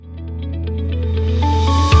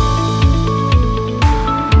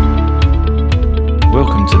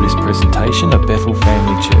presentation of Bethel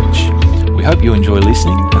Family Church. We hope you enjoy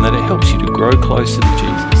listening and that it helps you to grow closer to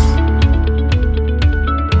Jesus.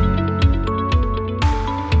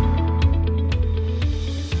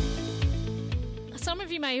 Some of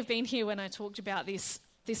you may have been here when I talked about this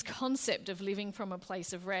concept of living from a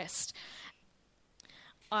place of rest.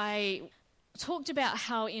 I talked about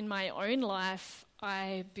how in my own life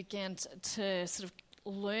I began to sort of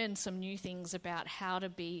learn some new things about how to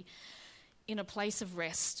be in a place of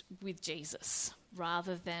rest with Jesus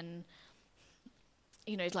rather than,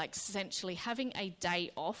 like essentially having a day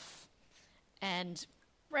off and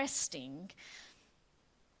resting,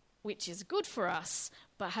 which is good for us,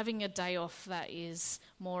 but having a day off that is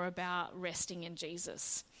more about resting in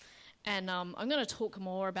Jesus. And I'm going to talk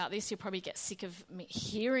more about this. You'll probably get sick of me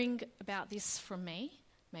hearing about this from me.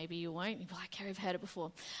 Maybe you won't. You'll be like, Carrie, I've heard it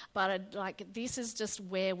before. But this is just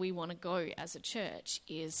where we want to go as a church.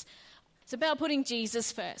 It's about putting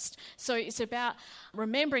Jesus first. So it's about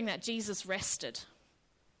remembering that Jesus rested.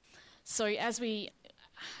 So as we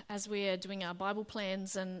are doing our Bible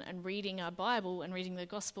plans and reading our Bible and reading the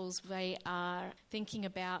Gospels, they are thinking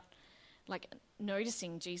about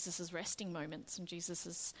noticing Jesus' resting moments and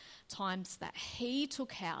Jesus' times that he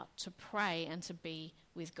took out to pray and to be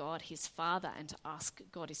with God, his Father, and to ask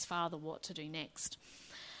God, his Father, what to do next.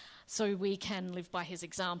 So we can live by his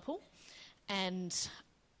example and,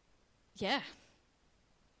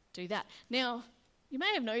 do that. Now, you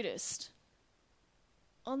may have noticed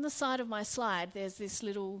on the side of my slide, there's these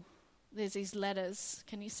letters.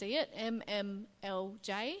 Can you see it?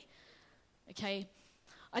 MMLJ. Okay.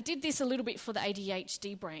 I did this a little bit for the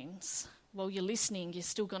ADHD brains. While you're listening, you're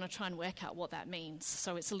still going to try and work out what that means.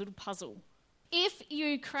 So it's a little puzzle. If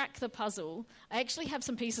you crack the puzzle, I actually have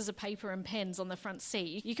some pieces of paper and pens on the front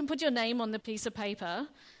seat. You can put your name on the piece of paper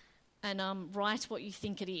and write what you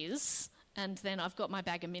think it is. And then I've got my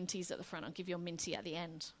bag of minties at the front. I'll give you a minty at the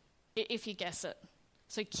end, if you guess it.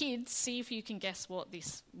 So kids, see if you can guess what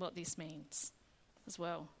this means as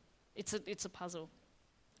well. It's a puzzle.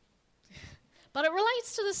 But it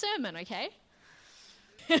relates to the sermon, okay?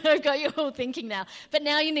 I've got you all thinking now. But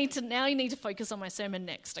now you need to focus on my sermon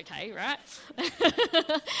next, okay, right?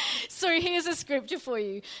 So here's a scripture for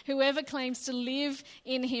you. Whoever claims to live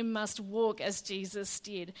in him must walk as Jesus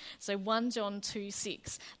did. So 1 John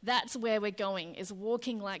 2:6. That's where we're going, is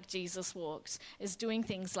walking like Jesus walked, is doing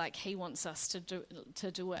things like he wants us to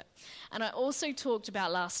do it. And I also talked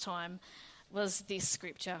about last time was this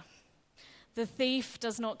scripture. The thief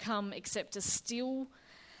does not come except to steal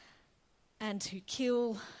and to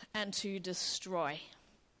kill and to destroy.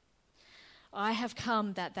 I have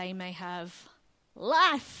come that they may have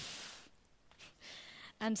life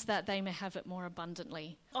and that they may have it more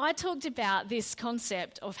abundantly. I talked about this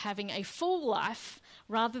concept of having a full life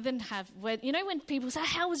rather than when people say,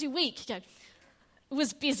 how was your week? You go, it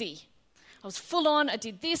was busy. I was full on, I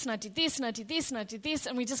did this and I did this and I did this and I did this,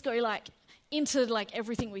 and we just go into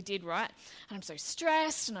everything we did, right? And I'm so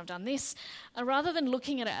stressed and I've done this. And rather than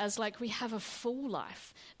looking at it as we have a full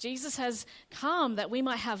life, Jesus has come that we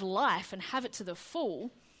might have life and have it to the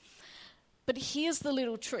full. But here's the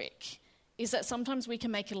little trick, is that sometimes we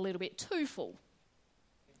can make it a little bit too full.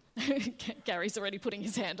 Gary's already putting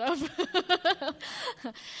his hand up.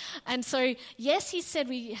 And so, yes, he said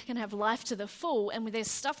we can have life to the full, and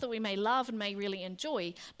there's stuff that we may love and may really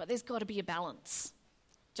enjoy, but there's got to be a balance.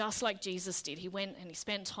 Just like Jesus did. He went and he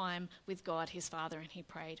spent time with God, his Father, and he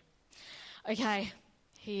prayed. Okay,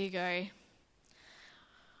 here you go.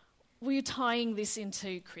 We're tying this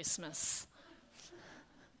into Christmas.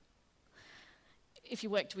 If you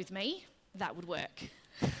worked with me, that would work.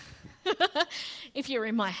 If you're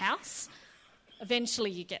in my house,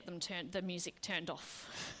 eventually you get the music turned off.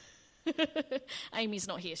 Amy's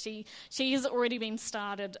not here. She has already been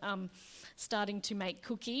starting to make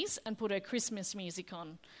cookies and put her Christmas music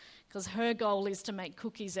on, because her goal is to make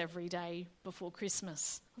cookies every day before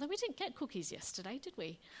Christmas. Although we didn't get cookies yesterday, did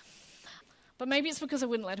we? But maybe it's because I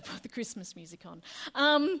wouldn't let her put the Christmas music on.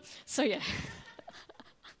 So yeah.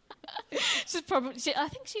 I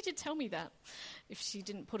think she did tell me that. If she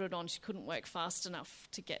didn't put it on, she couldn't work fast enough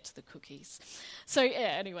to get to the cookies. So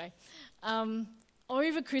yeah, anyway.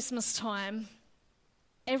 Over Christmas time,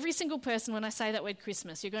 every single person, when I say that word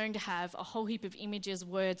Christmas, you're going to have a whole heap of images,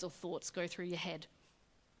 words, or thoughts go through your head.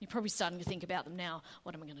 You're probably starting to think about them now.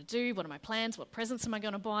 What am I going to do? What are my plans? What presents am I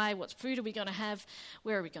going to buy? What food are we going to have?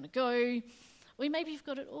 Where are we going to go? Or maybe you've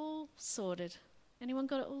got it all sorted. Anyone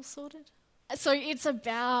got it all sorted? So it's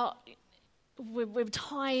about, we're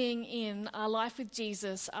tying in our life with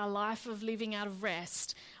Jesus, our life of living out of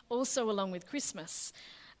rest, also along with Christmas.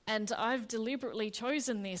 And I've deliberately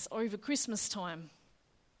chosen this over Christmas time,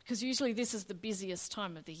 because usually this is the busiest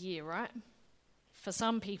time of the year, right? For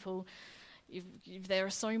some people, there are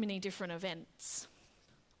so many different events.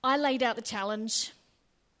 I laid out the challenge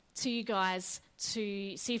to you guys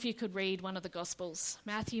to see if you could read one of the Gospels,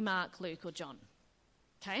 Matthew, Mark, Luke, or John.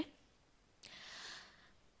 Okay?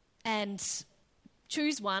 And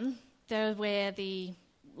choose one where the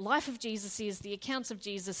life of Jesus is, the accounts of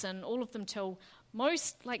Jesus, and all of them tell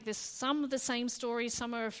there's some of the same stories,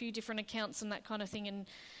 some are a few different accounts and that kind of thing. And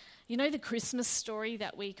you know the Christmas story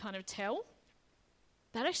that we kind of tell?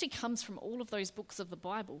 That actually comes from all of those books of the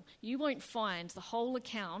Bible. You won't find the whole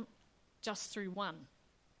account just through one.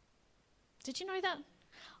 Did you know that?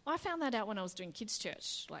 I found that out when I was doing kids'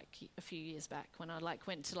 church a few years back, when I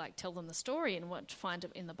went to tell them the story and went to find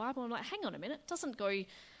it in the Bible. I'm like, hang on a minute, it doesn't go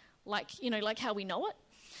like how we know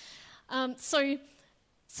it. So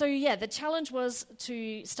the challenge was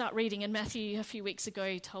to start reading, and Matthew a few weeks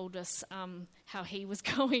ago told us how he was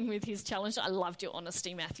going with his challenge. I loved your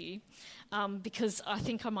honesty, Matthew, because I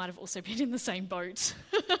think I might have also been in the same boat.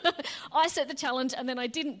 I set the challenge and then I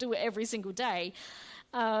didn't do it every single day.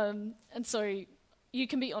 And so you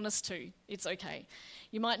can be honest too. It's okay.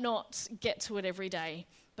 You might not get to it every day,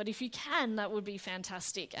 but if you can, that would be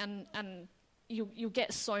fantastic, and you'll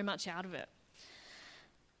get so much out of it.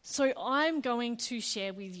 So I'm going to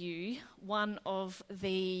share with you one of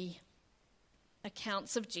the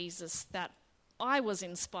accounts of Jesus that I was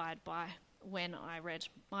inspired by when I read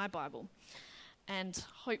my Bible, and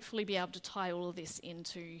hopefully be able to tie all of this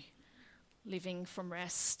into living from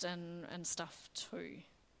rest and stuff too.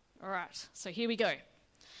 All right, so here we go.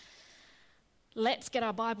 Let's get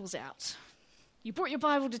our Bibles out. You brought your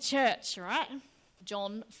Bible to church, right?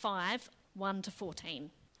 John 5, 1-14.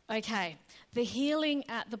 Okay, the healing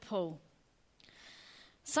at the pool.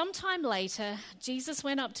 Sometime later, Jesus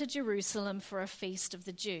went up to Jerusalem for a feast of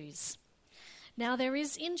the Jews. Now there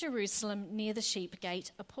is in Jerusalem near the sheep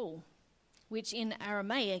gate a pool, which in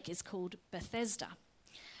Aramaic is called Bethesda,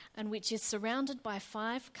 and which is surrounded by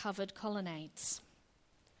 5 covered colonnades.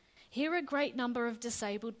 Here a great number of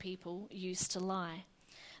disabled people used to lie: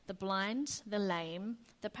 the blind, the lame,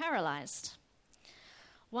 the paralyzed.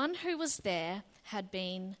 One who was there had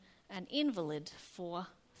been an invalid for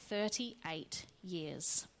 38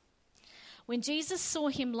 years. When Jesus saw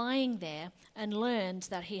him lying there and learned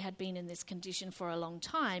that he had been in this condition for a long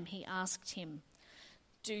time, he asked him,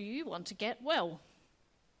 "Do you want to get well?"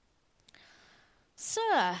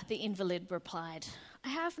 "Sir," the invalid replied, "I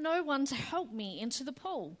have no one to help me into the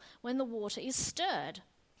pool when the water is stirred.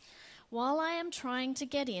 While I am trying to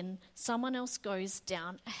get in, someone else goes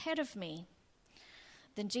down ahead of me."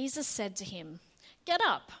 Then Jesus said to him, "Get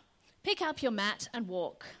up, pick up your mat and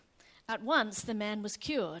walk." At once the man was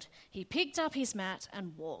cured. He picked up his mat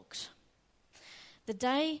and walked. The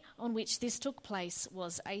day on which this took place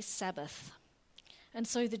was a Sabbath. And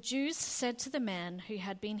so the Jews said to the man who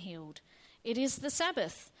had been healed, "It is the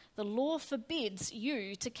Sabbath. The law forbids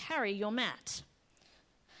you to carry your mat."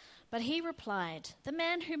 But he replied, "The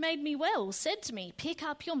man who made me well said to me, 'Pick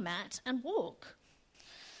up your mat and walk.'"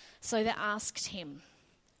 So they asked him,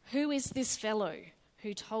 "Who is this fellow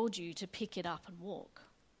who told you to pick it up and walk?"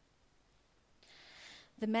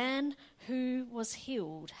 The man who was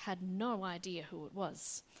healed had no idea who it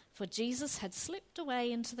was, for Jesus had slipped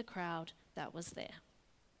away into the crowd that was there.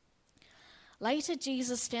 Later,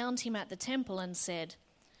 Jesus found him at the temple and said,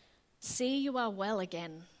 "See, you are well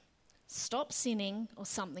again. Stop sinning, or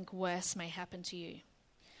something worse may happen to you."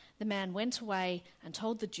 The man went away and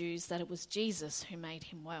told the Jews that it was Jesus who made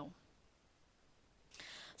him well.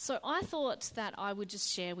 So I thought that I would just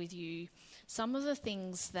share with you some of the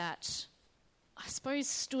things that I suppose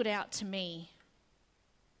stood out to me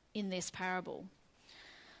in this parable.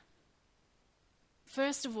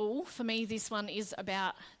 First of all, for me, this one is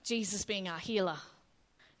about Jesus being our healer.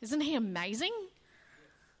 Isn't he amazing?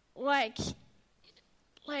 Like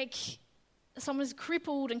someone's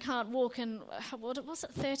crippled and can't walk, and what was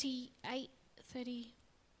it, 38?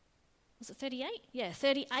 Was it 38? Yeah,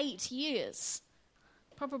 38 years.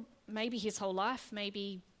 Probably, maybe his whole life,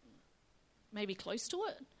 maybe close to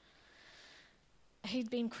it.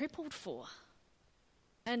 He'd been crippled for.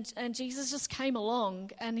 And Jesus just came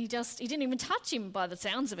along and he didn't even touch him by the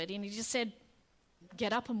sounds of it, and he just said,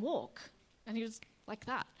 "Get up and walk." And he was like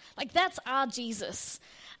that. Like, that's our Jesus.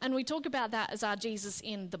 And we talk about that as our Jesus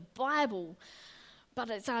in the Bible,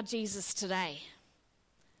 but it's our Jesus today.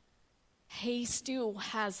 He still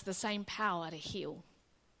has the same power to heal.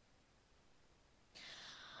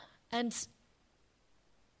 And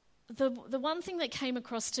the one thing that came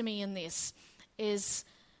across to me in this is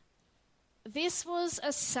this was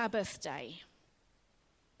a Sabbath day.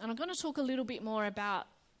 And I'm going to talk a little bit more about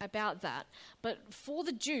about that. But for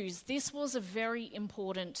the Jews, this was a very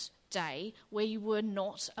important day where you were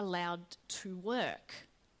not allowed to work.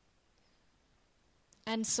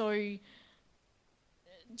 And so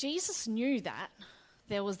Jesus knew that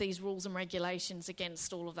there was these rules and regulations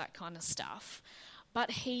against all of that kind of stuff,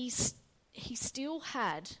 but he still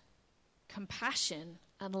had compassion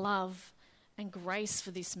and love and grace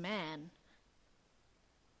for this man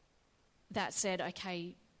that said,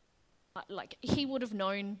 okay, like he would have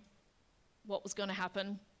known what was going to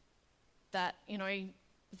happen, that, you know,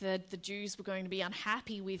 the Jews were going to be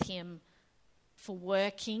unhappy with him for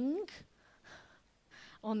working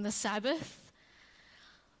on the Sabbath,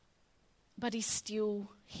 but he still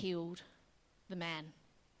healed the man.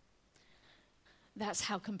 That's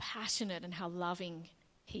how compassionate and how loving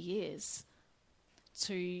he is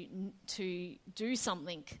to do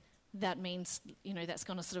something that means, you know, that's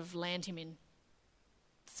going to sort of land him in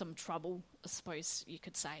some trouble, I suppose you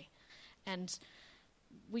could say. And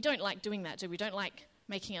we don't like doing that, do we? We don't like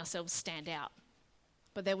making ourselves stand out.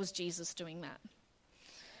 But there was Jesus doing that.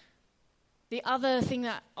 The other thing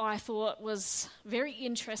that I thought was very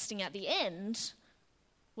interesting at the end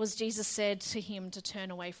was Jesus said to him to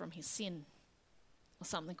turn away from his sin, or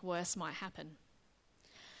something worse might happen.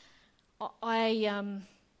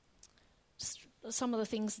 Just some of the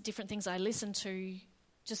things, different things I listened to,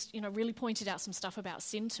 just, you know, really pointed out some stuff about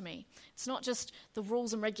sin to me. It's not just the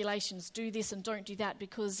rules and regulations, do this and don't do that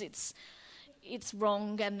because it's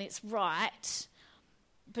wrong and it's right.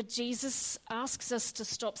 But Jesus asks us to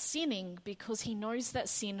stop sinning because he knows that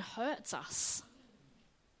sin hurts us.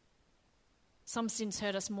 Some sins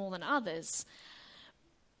hurt us more than others.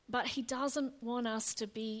 But he doesn't want us to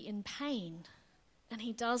be in pain. And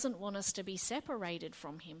he doesn't want us to be separated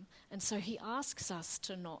from him. And so he asks us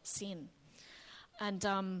to not sin.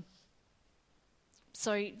 And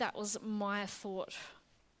so that was my thought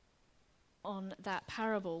on that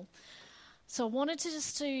parable. So I wanted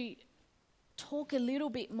to talk a little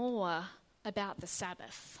bit more about the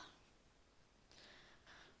Sabbath.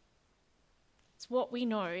 So what we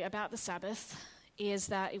know about the Sabbath is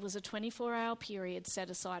that it was a 24-hour period set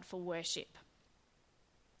aside for worship.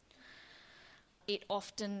 It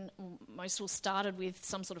often, most all started with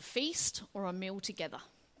some sort of feast or a meal together,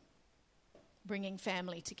 bringing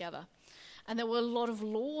family together. And there were a lot of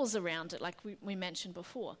laws around it, like we mentioned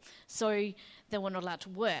before. So they were not allowed to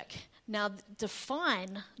work. Now,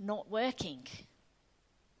 define not working.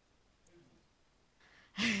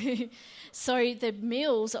 So the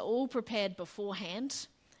meals are all prepared beforehand.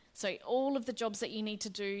 So all of the jobs that you need to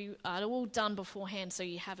do are all done beforehand, so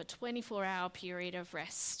you have a 24-hour period of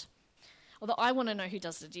rest. Although I want to know who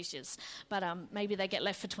does the dishes, but maybe they get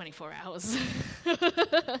left for 24 hours.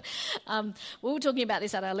 We were talking about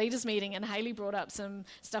this at our leaders' meeting, and Hayley brought up some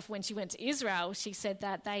stuff when she went to Israel. She said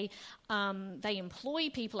that they employ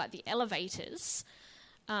people at the elevators.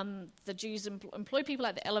 The Jews employ people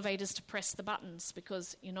at the elevators to press the buttons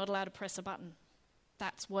because you're not allowed to press a button.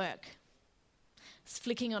 That's work. It's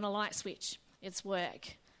flicking on a light switch. It's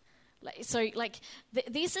work.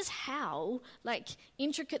 This is how,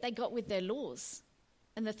 intricate they got with their laws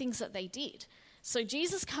and the things that they did. So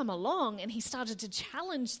Jesus come along and he started to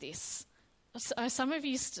challenge this. So some of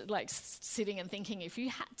you sitting and thinking, if you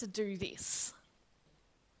had to do this,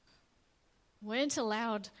 weren't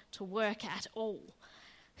allowed to work at all,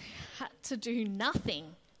 had to do nothing,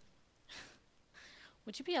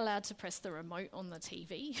 would you be allowed to press the remote on the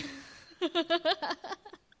TV?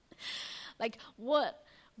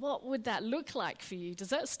 What would that look like for you? Does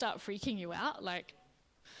that start freaking you out? Like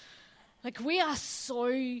we are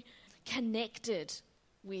so connected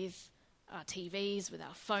with our TVs, with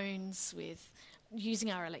our phones, with using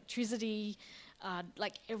our electricity,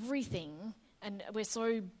 everything, and we're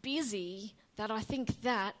so busy that I think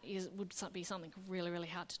that would be something really, really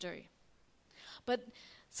hard to do. But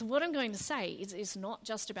so what I'm going to say is it's not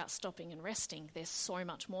just about stopping and resting. There's so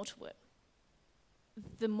much more to it.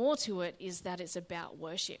 The more to it is that it's about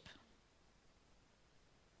worship.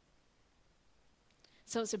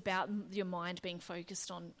 So it's about your mind being focused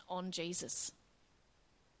on Jesus.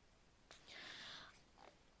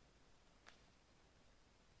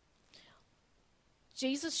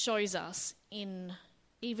 Jesus shows us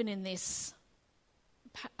even in this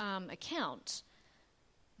account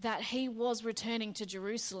that he was returning to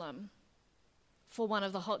Jerusalem for one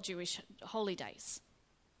of the hot Jewish holy days.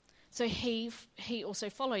 So he also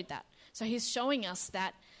followed that. So he's showing us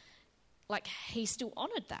that, he still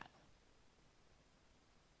honoured that.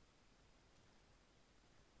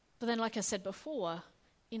 But then, like I said before,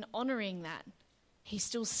 in honouring that, he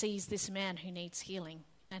still sees this man who needs healing,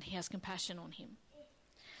 and he has compassion on him.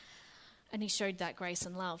 And he showed that grace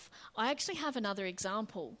and love. I actually have another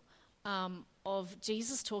example of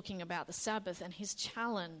Jesus talking about the Sabbath and his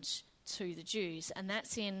challenge to the Jews, and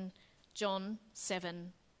that's in John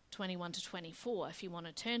 7:21 to 24, if you want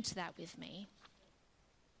to turn to that with me,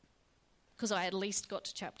 because I at least got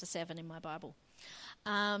to chapter 7 in my Bible.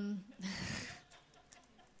 All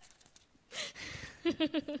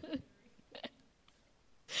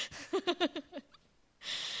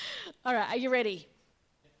right, are you ready?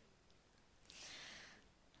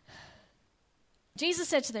 Jesus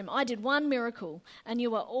said to them, "I did one miracle, and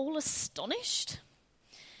you are all astonished?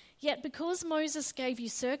 Yet because Moses gave you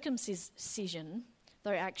circumcision,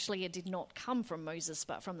 though actually it did not come from Moses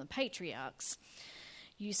but from the patriarchs,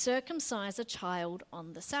 you circumcise a child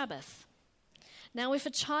on the Sabbath. Now if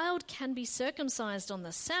a child can be circumcised on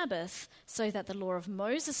the Sabbath so that the law of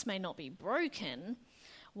Moses may not be broken,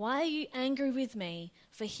 why are you angry with me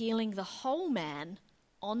for healing the whole man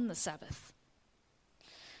on the Sabbath?"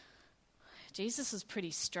 Jesus was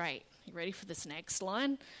pretty straight. You ready for this next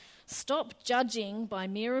line? "Stop judging by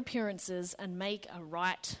mere appearances and make a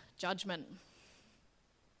right judgment."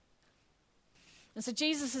 And so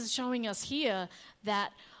Jesus is showing us here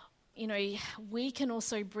that, we can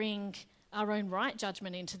also bring our own right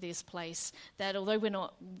judgment into this place, that although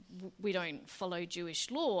we don't follow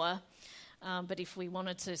Jewish law, but if we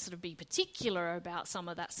wanted to sort of be particular about some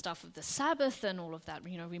of that stuff of the Sabbath and all of that,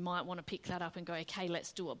 we might want to pick that up and go, okay,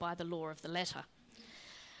 let's do it by the law of the letter.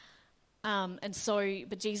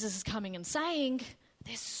 But Jesus is coming and saying,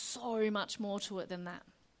 there's so much more to it than that.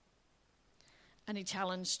 And he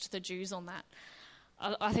challenged the Jews on that.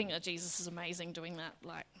 I think that Jesus is amazing doing that.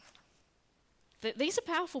 These are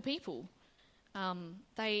powerful people.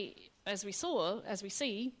 They, as we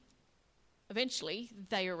see, eventually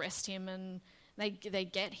they arrest him and they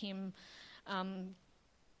get him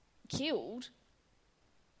killed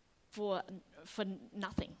for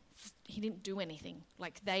nothing. He didn't do anything.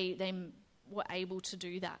 They were able to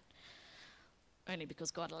do that only because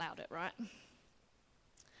God allowed it, right?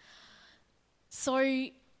 So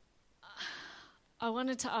I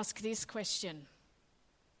wanted to ask this question: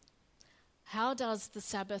 how does the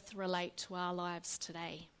Sabbath relate to our lives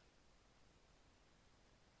today?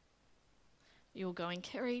 You're going,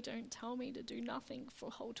 "Kerry, don't tell me to do nothing for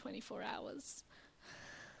a whole 24 hours.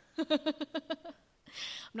 I'm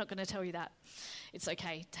not going to tell you that. It's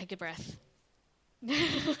okay. Take a breath.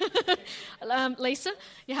 Lisa,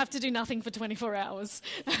 you have to do nothing for 24 hours.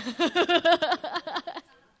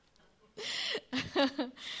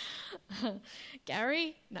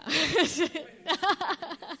 Gary? No.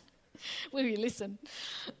 Will you listen?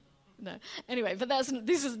 No. Anyway, but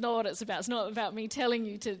this is not what it's about. It's not about me telling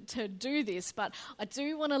you to do this, but I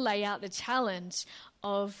do want to lay out the challenge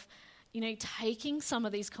of, taking some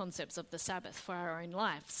of these concepts of the Sabbath for our own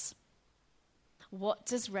lives. What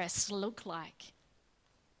does rest look like?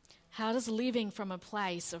 How does living from a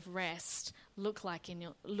place of rest look like in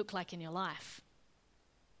your life?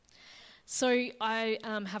 So I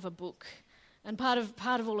have a book. And part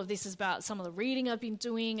of all of this is about some of the reading I've been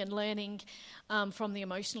doing and learning from the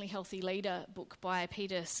Emotionally Healthy Leader book by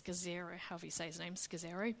Peter Scazzero, however you say his name,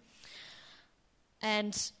 Scazzero.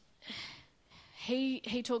 And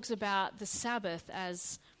he talks about the Sabbath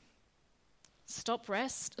as stop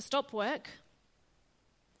work,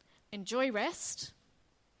 enjoy rest,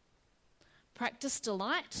 practice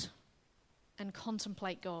delight, and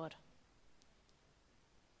contemplate God.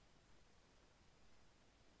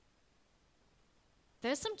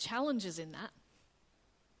 There's some challenges in that.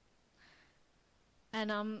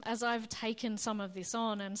 And as I've taken some of this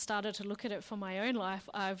on and started to look at it for my own life,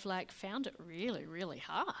 I've found it really, really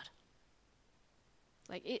hard.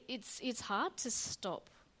 It's hard to stop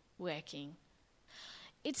working.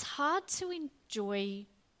 It's hard to enjoy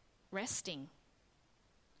resting.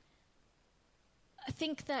 I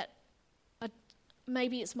think that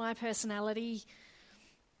maybe it's my personality.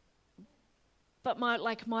 But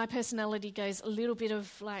my personality goes a little bit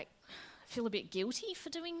of I feel a bit guilty for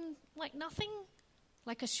doing nothing.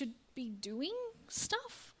 I should be doing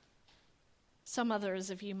stuff. Some others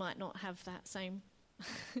of you might not have that same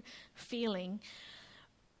feeling.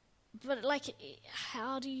 But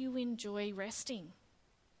how do you enjoy resting?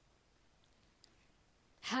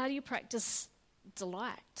 How do you practice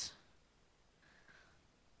delight?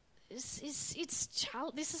 This is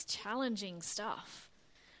challenging stuff.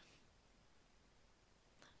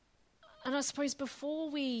 And I suppose before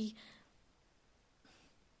we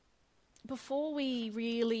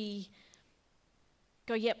really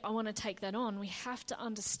go, yep, I want to take that on, we have to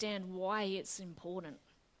understand why it's important.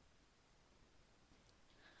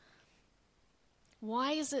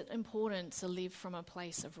 Why is it important to live from a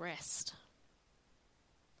place of rest?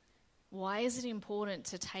 Why is it important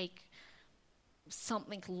to take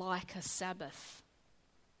something like a Sabbath?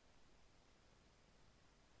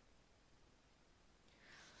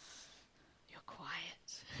 You're quiet.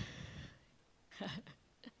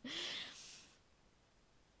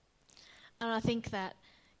 And I think that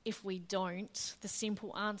if we don't, the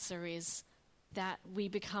simple answer is that we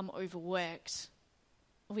become overworked,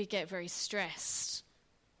 we get very stressed,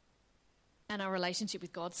 and our relationship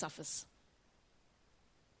with God suffers.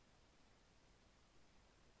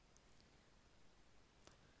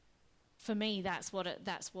 For me, that's what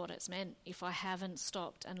it's meant. If I haven't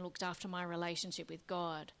stopped and looked after my relationship with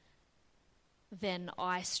God, then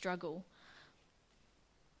I struggle.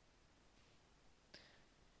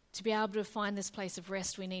 To be able to find this place of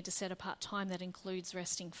rest, we need to set apart time that includes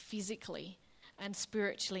resting physically and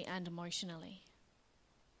spiritually and emotionally.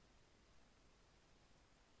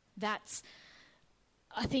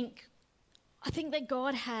 I think that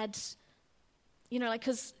God had,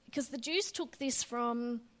 because the Jews took this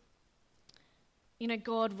from,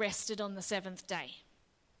 God rested on the seventh day,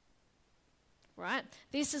 right?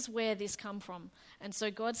 This is where this come from. And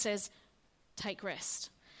so God says, take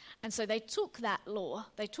rest. And so they took that law,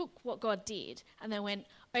 they took what God did, and they went,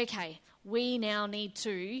 okay, we now need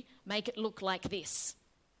to make it look like this.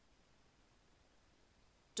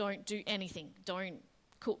 Don't do anything. Don't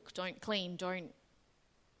cook, don't clean, don't...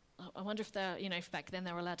 I wonder if if back then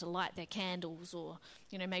they were allowed to light their candles, or,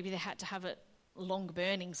 maybe they had to have it long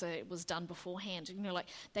burning so it was done beforehand.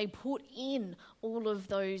 They put in all of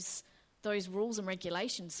those rules and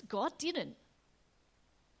regulations. God didn't.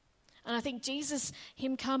 And I think Jesus,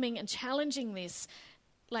 him coming and challenging this,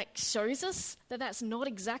 shows us that that's not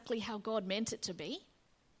exactly how God meant it to be.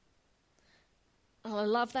 Oh, I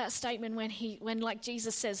love that statement when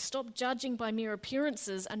Jesus says, stop judging by mere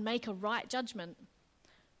appearances and make a right judgment.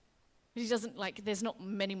 But he doesn't, there's not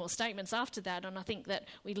many more statements after that, and I think that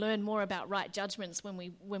we learn more about right judgments when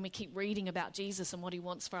we keep reading about Jesus and what he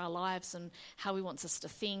wants for our lives and how he wants us to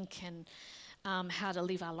think and how to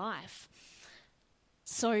live our life.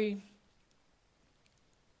 So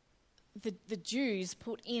the Jews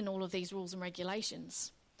put in all of these rules and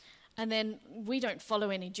regulations. And then we don't follow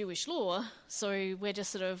any Jewish law, so we're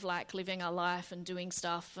just sort of living our life and doing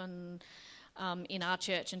stuff and in our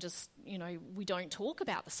church, and just, we don't talk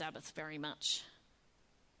about the Sabbath very much.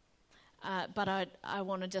 But I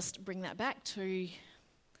want to just bring that back to,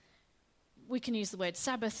 we can use the word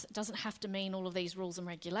Sabbath. It doesn't have to mean all of these rules and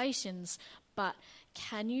regulations, but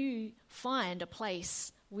can you find a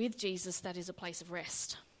place with Jesus that is a place of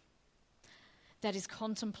rest? That is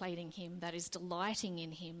contemplating him, that is delighting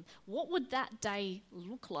in him. What would that day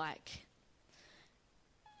look like?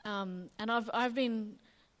 And I've been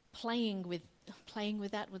playing with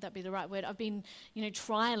that. Would that be the right word? I've been,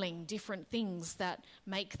 trialing different things that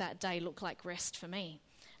make that day look like rest for me.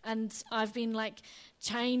 And I've been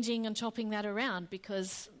changing and chopping that around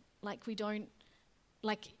because we don't,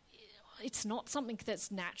 it's not something that's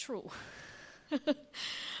natural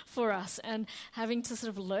for us, and having to sort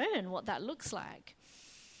of learn what that looks like.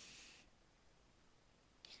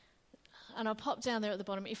 And I'll pop down there at the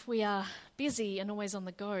bottom. If we are busy and always on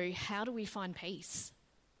the go, how do we find peace?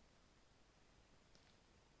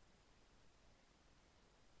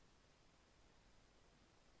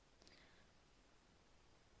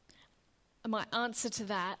 And my answer to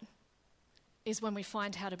that is when we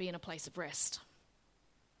find how to be in a place of rest.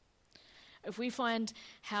 If we find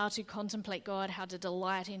how to contemplate God, how to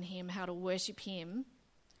delight in him, how to worship him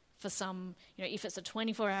for some, if it's a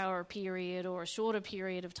 24-hour period or a shorter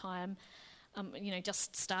period of time,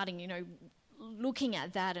 just starting, looking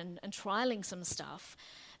at that and trialing some stuff,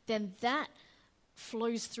 then that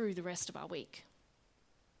flows through the rest of our week.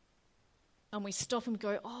 And we stop and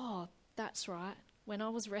go, oh, that's right. When I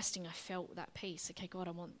was resting, I felt that peace. Okay, God,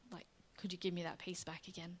 I want, could you give me that peace back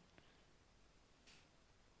again?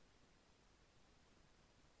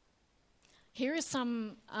 Here are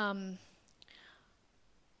some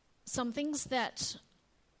things that,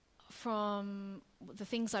 from the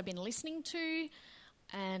things I've been listening to,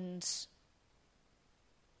 and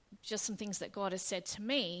just some things that God has said to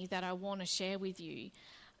me that I want to share with you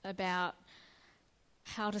about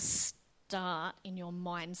how to start in your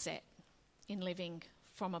mindset in living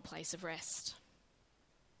from a place of rest.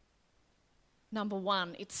 Number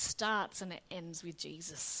one, it starts and it ends with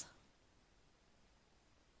Jesus.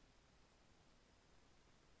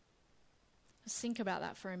 Just think about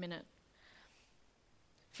that for a minute.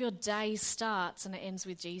 If your day starts and it ends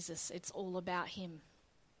with Jesus, it's all about him.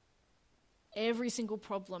 Every single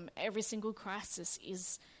problem, every single crisis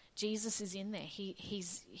is Jesus is in there.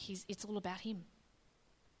 It's all about him.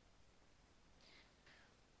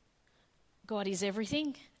 God is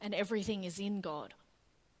everything, and everything is in God.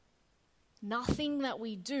 Nothing that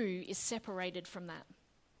we do is separated from that.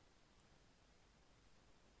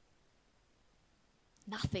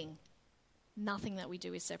 Nothing that we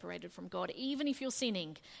do is separated from God. Even if you're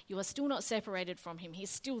sinning, you are still not separated from him.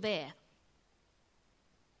 He's still there.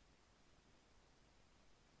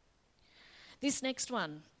 This next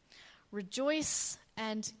one, rejoice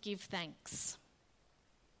and give thanks.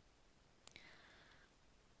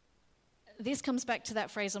 This comes back to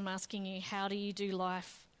that phrase I'm asking you, how do you do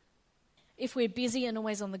life? If we're busy and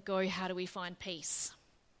always on the go, how do we find peace?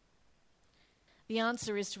 The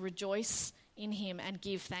answer is to rejoice in him and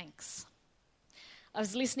give thanks. I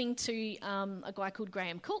was listening to a guy called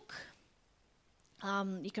Graham Cook.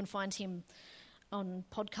 You can find him on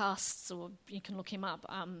podcasts or you can look him up.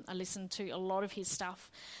 I listened to a lot of his stuff.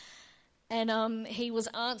 And he was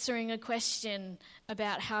answering a question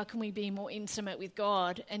about how can we be more intimate with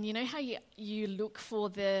God. And you know how you look for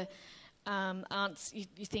the answer,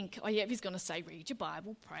 you think, oh yeah, he's going to say read your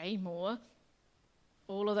Bible, pray more,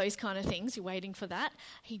 all of those kind of things. You're waiting for that.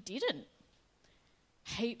 He didn't.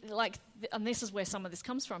 And this is where some of this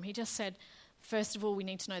comes from. He just said, first of all, we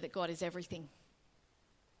need to know that God is everything.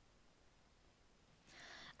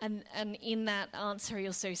 And in that answer, he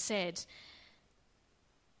also said,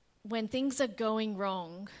 when things are going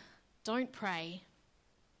wrong, don't pray,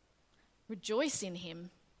 rejoice in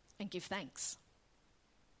him, and give thanks.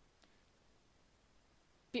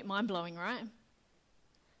 Bit mind-blowing, right?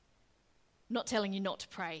 Not telling you not to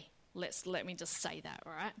pray. Let me just say that,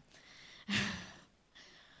 all right?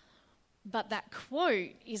 But that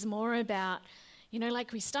quote is more about,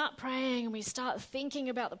 like we start praying and we start thinking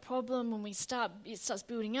about the problem and it starts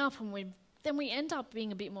building up and then we end up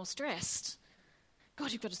being a bit more stressed.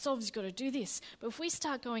 God, you've got to solve this, you've got to do this. But if we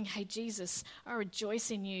start going, hey, Jesus, I rejoice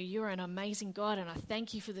in you. You're an amazing God and I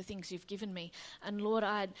thank you for the things you've given me. And Lord,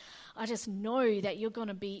 I just know that you're going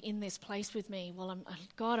to be in this place with me. Well,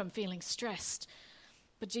 I'm feeling stressed.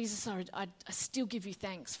 But Jesus, I still give you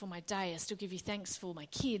thanks for my day. I still give you thanks for my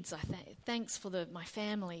kids. Thanks for my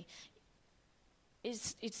family.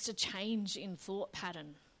 It's a change in thought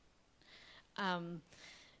pattern.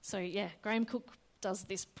 Graham Cook does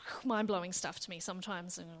this mind-blowing stuff to me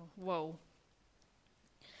sometimes. And whoa.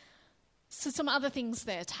 So some other things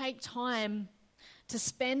there. Take time to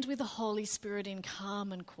spend with the Holy Spirit in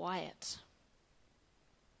calm and quiet.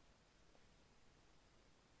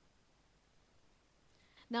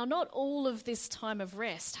 Now, not all of this time of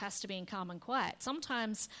rest has to be in calm and quiet.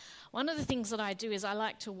 Sometimes one of the things that I do is I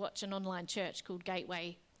like to watch an online church called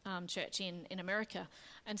Gateway Church in America.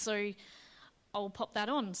 And so I'll pop that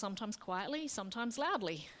on, sometimes quietly, sometimes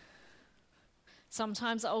loudly.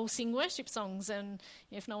 Sometimes I'll sing worship songs, and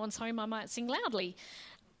if no one's home, I might sing loudly.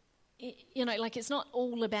 It's not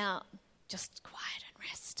all about just quiet and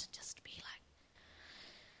rest, just be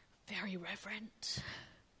very reverent.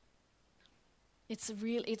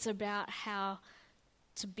 It's about how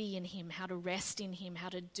to be in him, how to rest in him, how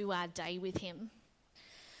to do our day with him.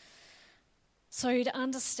 So to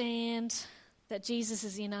understand that Jesus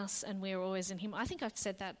is in us and we're always in him. I think I've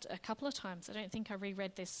said that a couple of times. I don't think I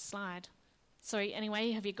reread this slide. So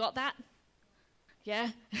anyway, have you got that?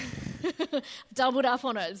 Yeah? Doubled up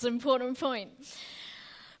on it. It's an important point.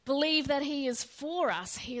 Believe that he is for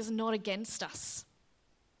us. He is not against us.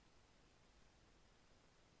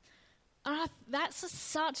 That's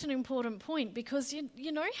such an important point because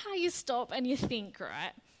you know how you stop and you think,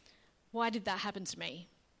 right, why did that happen to me?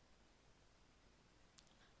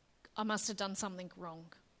 I must have done something wrong.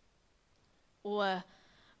 Or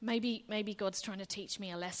maybe God's trying to teach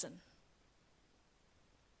me a lesson.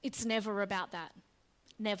 It's never about that.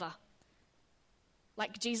 Never.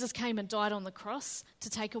 Like Jesus came and died on the cross to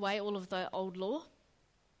take away all of the old law.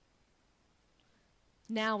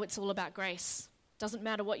 Now it's all about grace. Doesn't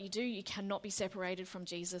matter what you do, you cannot be separated from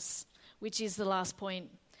Jesus, which is the last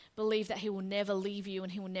point. Believe that he will never leave you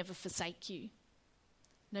and he will never forsake you,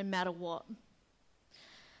 no matter what.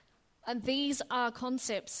 And these are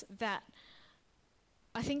concepts that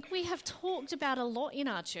I think we have talked about a lot in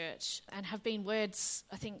our church and have been words,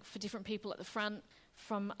 I think, for different people at the front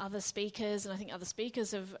from other speakers, and I think other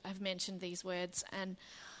speakers have mentioned these words, and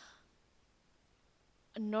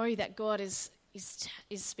know that God is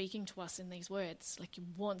speaking to us in these words. Like he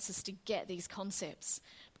wants us to get these concepts,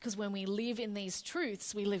 because when we live in these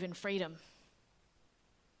truths, we live in freedom.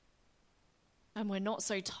 And we're not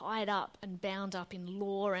so tied up and bound up in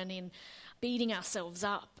law and in beating ourselves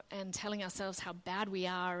up and telling ourselves how bad we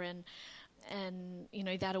are, and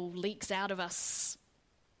that all leaks out of us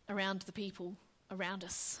around the people around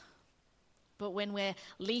us. But when we're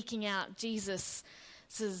leaking out Jesus'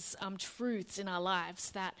 truths in our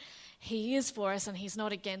lives, that he is for us and he's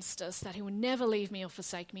not against us, that he will never leave me or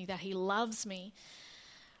forsake me, that he loves me,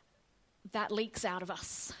 that leaks out of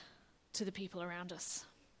us to the people around us.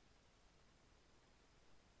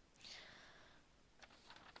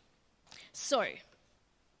 So,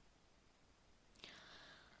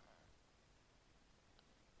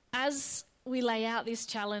 as we lay out this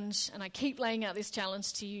challenge, and I keep laying out this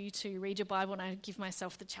challenge to you to read your Bible, and I give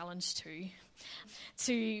myself the challenge too,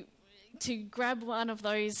 to grab one of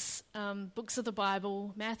those books of the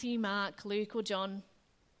Bible, Matthew, Mark, Luke, or John,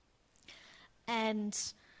 and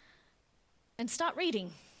start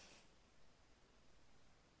reading.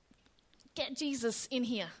 Get Jesus in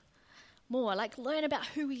here more, like learn about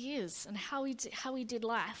who he is and how he did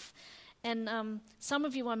life. And some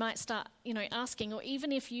of you I might start, asking, or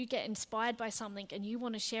even if you get inspired by something and you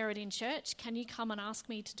want to share it in church, can you come and ask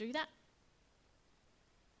me to do that?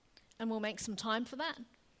 And we'll make some time for that.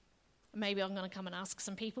 Maybe I'm going to come and ask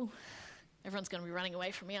some people. Everyone's going to be running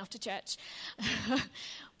away from me after church.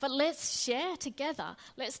 But let's share together.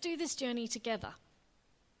 Let's do this journey together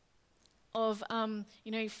of,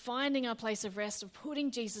 finding our place of rest, of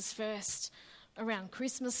putting Jesus first around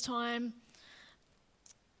Christmas time.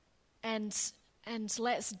 And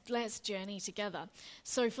let's journey together.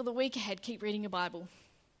 So for the week ahead, keep reading your Bible.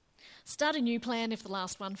 Start a new plan if the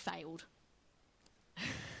last one failed.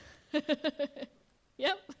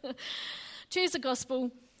 Yep. Choose a gospel,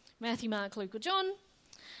 Matthew, Mark, Luke, or John.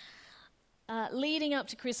 Leading up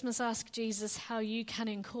to Christmas, ask Jesus how you can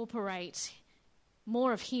incorporate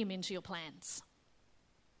more of him into your plans.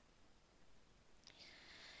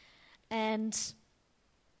 And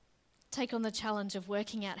take on the challenge of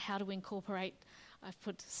working out how to incorporate, I've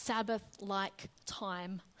put Sabbath-like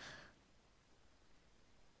time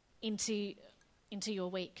into your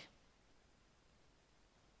week.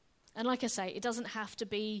 And like I say, it doesn't have to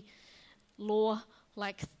be law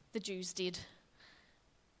like the Jews did.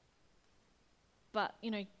 But,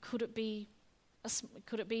 could it be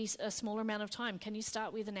a smaller amount of time? Can you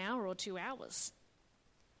start with an hour or 2 hours?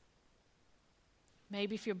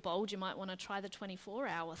 Maybe if you're bold, you might want to try the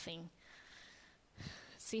 24-hour thing.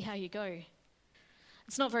 See how you go.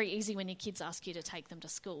 It's not very easy when your kids ask you to take them to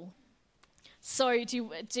school. So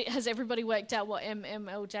has everybody worked out what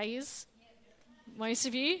MMLJ is? Most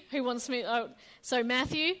of you? Who wants me? Oh, so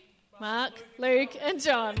Matthew, Mark, Luke, and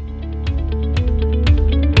John.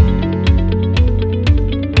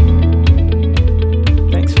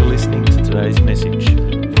 Thanks for listening to today's message.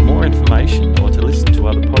 For more information or to listen to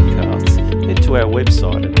other podcasts, head to our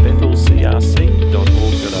website at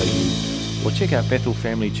bethelcrc.org.au or check out Bethel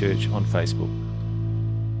Family Church on Facebook.